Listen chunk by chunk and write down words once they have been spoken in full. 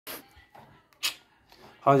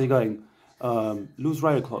How's it going? Loose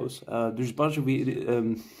rider clothes. There's a bunch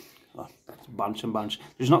of bunch.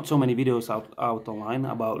 There's not so many videos out online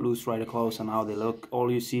about loose rider clothes and how they look.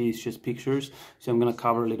 All you see is just pictures. So I'm gonna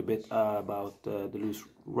cover a little bit about the loose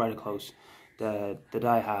rider clothes that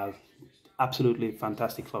I have. Absolutely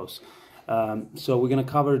fantastic clothes. So we're gonna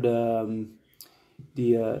cover the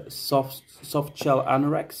Softshell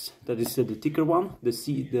Anoraks. That is the thicker one, the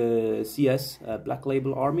CS Black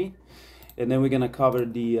Label Army. And then we're gonna cover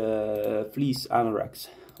the Fleece Anoraks.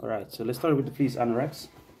 All right, so let's start with the Fleece Anoraks.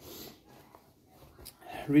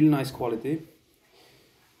 Really nice quality,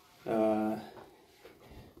 like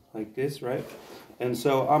this, right? And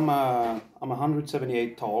so I'm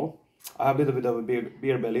 178 tall. I have a little bit of a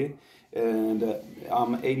beer belly, and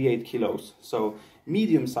I'm 88 kilos. So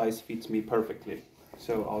medium size fits me perfectly.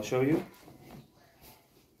 So I'll show you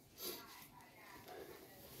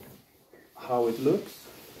how it looks.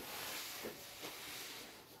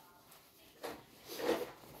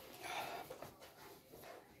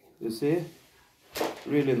 You see,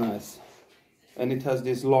 really nice, and it has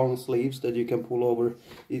these long sleeves that you can pull over.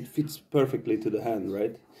 It fits perfectly to the hand,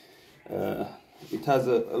 right? It has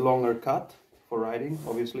a longer cut for riding,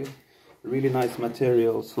 obviously. Really nice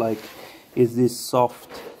materials, like is this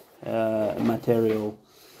soft material,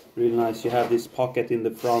 really nice. You have this pocket in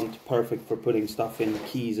the front, perfect for putting stuff in,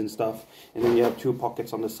 keys and stuff, and then you have two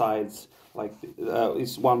pockets on the sides. Like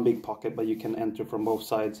it's one big pocket, but you can enter from both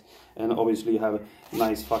sides, and obviously you have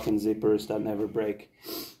nice fucking zippers that never break.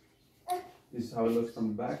 This is how it looks from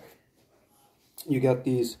the back. You got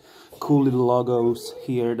these cool little logos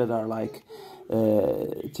here that are like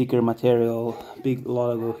thicker material. Big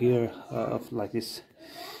logo here of like this,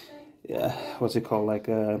 yeah, what's it called, like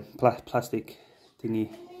a plastic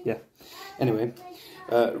thingy. Yeah, anyway,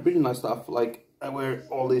 really nice stuff. Like I wear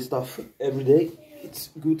all this stuff every day. It's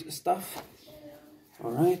good stuff.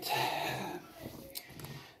 All right,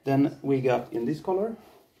 then we got in this color,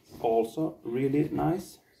 also really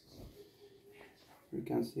nice. You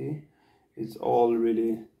can see it's all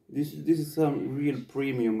really, this is some real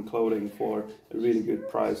premium clothing for a really good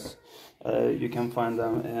price. You can find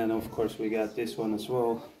them, and of course we got this one as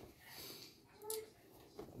well.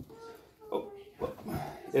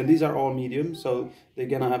 And these are all medium, so they're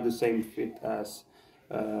gonna have the same fit as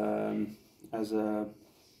the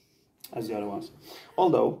other ones.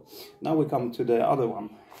 Although now we come to the other one.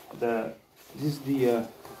 This is the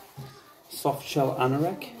Softshell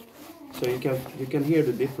Anorak. So you can hear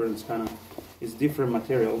the difference, kind of. It's different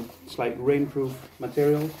material. It's like rainproof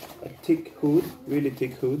material, a thick hood, really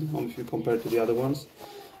thick hood, if you compare to the other ones.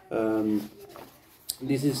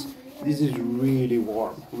 This is really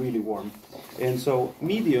warm, really warm. And so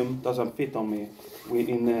medium doesn't fit on me.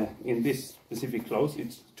 In this specific clothes,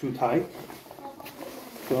 it's too tight.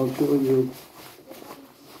 So I'll show you.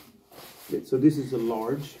 Okay, so this is a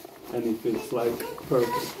large, and it fits like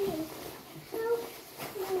perfect.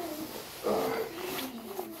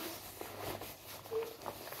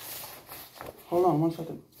 Hold on 1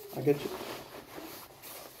 second. I get you.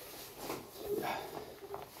 Yeah.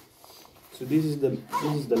 So this is the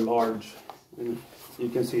large, and you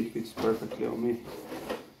can see it fits perfectly on me.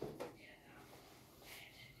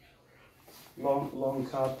 Long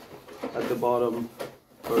cut at the bottom,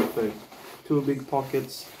 perfect. Two big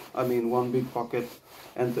pockets. I mean, one big pocket,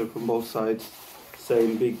 enter from both sides.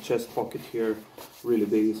 Same big chest pocket here, really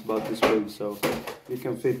big. It's about this big, so you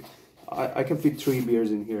can fit. I can fit 3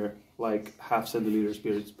 beers in here, like half centiliters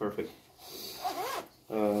beer. It's perfect.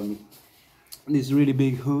 This really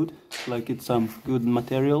big hood, like it's some good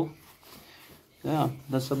material. Yeah,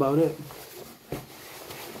 that's about it.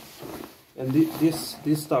 And this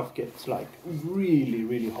stuff gets like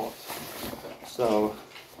really hot. So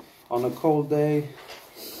on a cold day,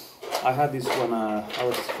 I had this when I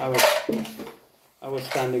was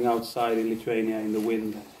standing outside in Lithuania in the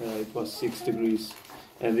wind. It was 6 degrees,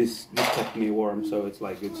 and this kept me warm. So it's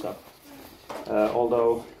like good stuff.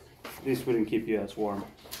 Although this wouldn't keep you as warm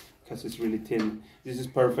because it's really thin. This is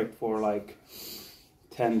perfect for like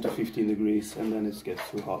 10 to 15 degrees, and then it gets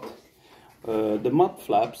too hot. The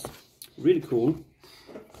MUDFLAPS, really cool.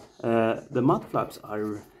 The MUDFLAPS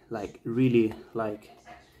are like really like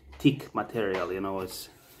thick material, you know. It's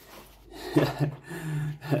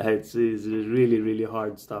it's really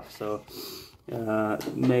hard stuff. So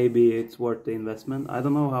maybe it's worth the investment. I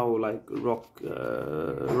don't know how like Rock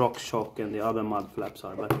Shock and the other MUDFLAPS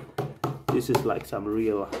are, but this is like some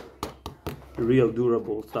real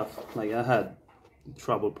durable stuff. Like I had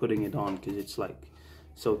trouble putting it on because it's like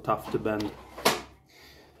so tough to bend.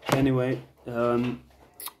 Anyway,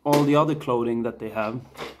 all the other clothing that they have,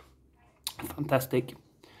 fantastic.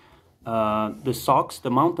 the socks,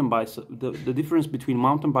 the mountain bike, the difference between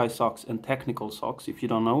mountain bike socks and technical socks, if you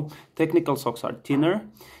don't know, technical socks are thinner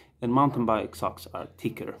and mountain bike socks are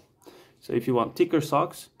thicker. So if you want thicker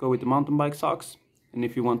socks, go with the mountain bike socks, and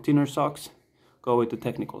if you want thinner socks, go with the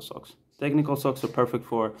technical socks. Technical socks are perfect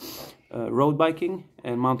for road biking,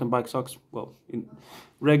 and mountain bike socks, well, in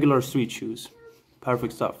regular street shoes.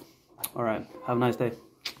 Perfect stuff. All right, have a nice day.